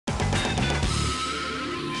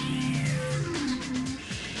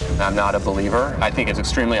I'm not a believer. I think it's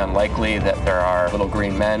extremely unlikely that there are little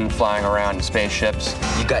green men flying around in spaceships.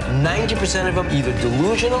 You got 90% of them either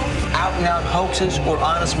delusional, out-and-out hoaxes, or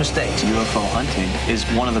honest mistakes. UFO hunting is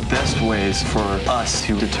one of the best ways for us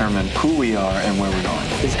to determine who we are and where we're going.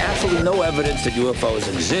 There's absolutely no evidence that UFOs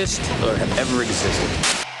exist or have ever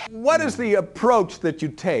existed. What is the approach that you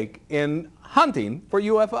take in hunting for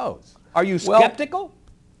UFOs? Are you skeptical?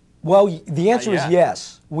 Well, the answer is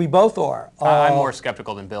yes. We both are. I'm more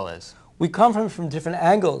skeptical than Bill is. We come from different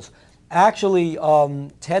angles. Actually,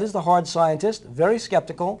 Ted is the hard scientist, very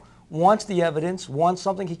skeptical, wants the evidence, wants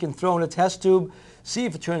something he can throw in a test tube, see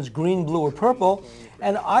if it turns green, blue, or purple.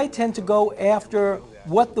 And I tend to go after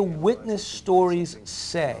what the witness stories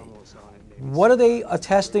say. What are they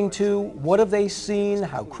attesting to? What have they seen?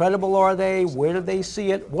 How credible are they? Where did they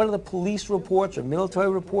see it? What do the police reports or military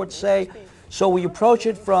reports say? So we approach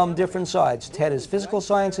it from different sides. Ted is physical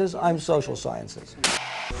sciences, I'm social sciences.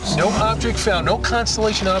 No object found, no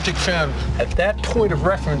constellation object found at that point of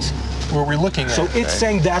reference where we're looking at. So it's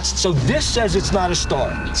saying so this says it's not a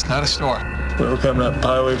star. It's not a star. We were coming up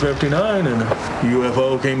Highway 59 and a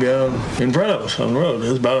UFO came down in front of us on the road. It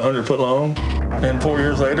was about 100 foot long. And 4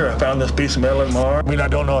 years later, I found this piece of metal in my arm. I mean, I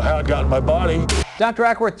don't know how it got in my body. Dr.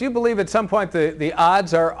 Ackworth, do you believe at some point the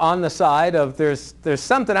odds are on the side of there's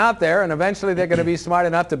something out there and eventually they're going to be smart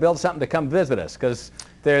enough to build something to come visit us? Because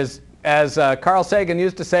there's, as Carl Sagan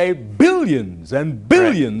used to say, billions and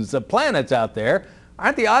billions of planets out there.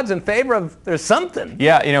 Aren't the odds in favor of there's something?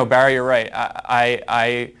 Yeah, you know, Barry, you're right.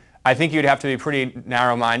 I think you'd have to be pretty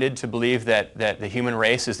narrow-minded to believe that the human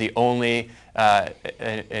race is the only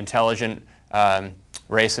intelligent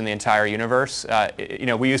race in the entire universe. You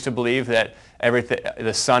know, we used to believe that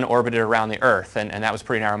the sun orbited around the Earth, and that was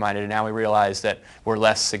pretty narrow-minded, and now we realize that we're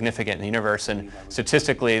less significant in the universe, and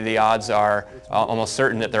statistically the odds are almost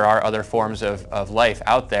certain that there are other forms of life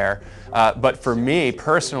out there. But for me,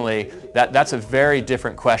 personally, that's a very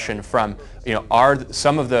different question from, you know, are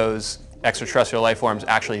some of those extraterrestrial life forms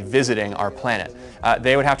actually visiting our planet?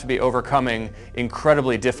 They would have to be overcoming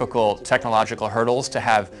incredibly difficult technological hurdles to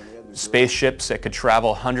have spaceships that could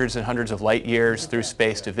travel hundreds and hundreds of light years through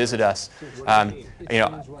space to visit us. You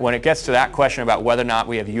know, when it gets to that question about whether or not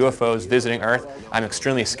we have UFOs visiting Earth, I'm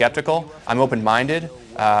extremely skeptical. I'm open-minded.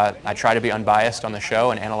 I try to be unbiased on the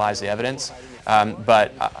show and analyze the evidence.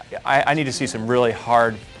 But I need to see some really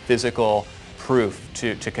hard physical proof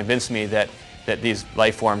to convince me that these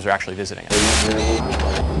life forms are actually visiting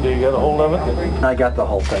us. Do you get a hold of it? I got the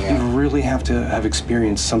whole thing. You really have to have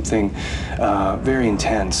experienced something very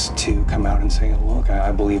intense to come out and say, look,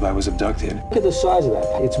 I believe I was abducted. Look at the size of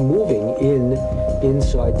that. It's moving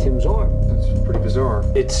inside Tim's arm. That's pretty bizarre.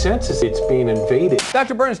 It senses it's being invaded.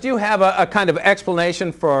 Dr. Burns, do you have a kind of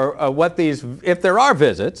explanation for what these, if there are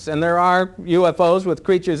visits and there are UFOs with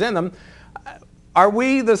creatures in them, are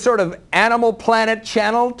we the sort of Animal Planet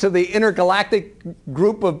channel to the intergalactic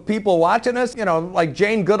group of people watching us? You know, like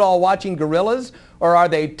Jane Goodall watching gorillas? Or are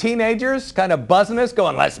they teenagers kind of buzzing us,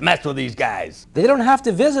 going, let's mess with these guys? They don't have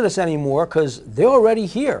to visit us anymore because they're already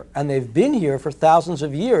here, and they've been here for thousands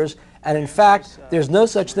of years. And in fact, there's no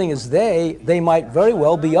such thing as they might very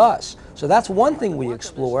well be us. So that's one thing we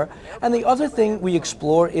explore. And the other thing we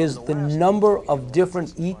explore is the number of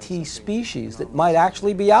different ET species that might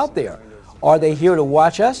actually be out there. Are they here to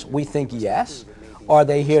watch us? We think yes. Are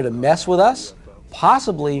they here to mess with us?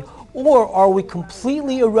 Possibly. Or are we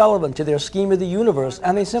completely irrelevant to their scheme of the universe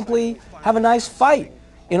and they simply have a nice fight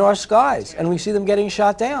in our skies and we see them getting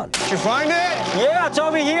shot down? Did you find it? Yeah, it's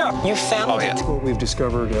over here. You found it. We've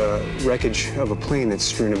discovered wreckage of a plane that's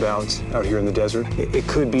strewn about out here in the desert. It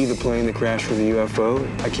could be the plane that crashed with the UFO.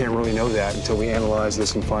 I can't really know that until we analyze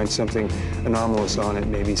this and find something anomalous on it,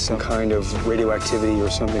 maybe some kind of radioactivity or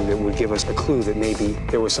something that would give us a clue that maybe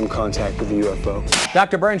there was some contact with the UFO.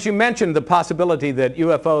 Dr. Burns, you mentioned the possibility that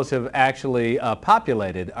UFOs have actually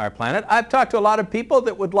populated our planet. I've talked to a lot of people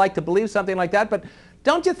that would like to believe something like that, but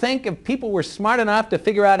don't you think if people were smart enough to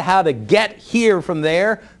figure out how to get here from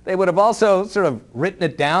there, they would have also sort of written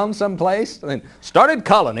it down someplace? I mean, started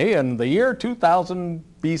colony in the year 2000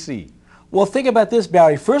 BC. Well, think about this,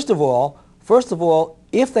 Barry. First of all,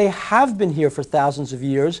 if they have been here for thousands of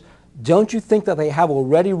years, don't you think that they have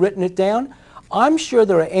already written it down? I'm sure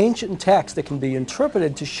there are ancient texts that can be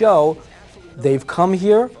interpreted to show they've come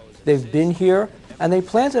here, they've been here, and they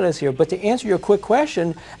planted us here. But to answer your quick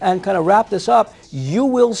question and kind of wrap this up, you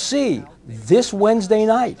will see this Wednesday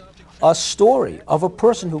night a story of a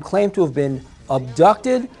person who claimed to have been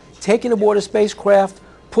abducted, taken aboard a spacecraft,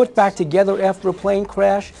 put back together after a plane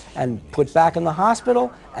crash and put back in the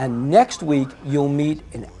hospital. And next week, you'll meet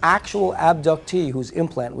an actual abductee whose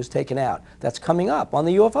implant was taken out. That's coming up on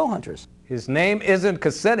the UFO Hunters. His name isn't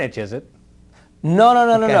Kucinich, is it? No, no,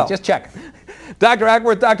 no, okay, no, no. Just check. Dr.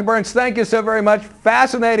 Ackworth, Dr. Burns, thank you so very much.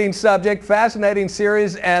 Fascinating subject, fascinating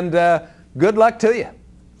series, and good luck to you.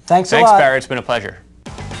 Thanks a lot. Thanks, Barry. It's been a pleasure.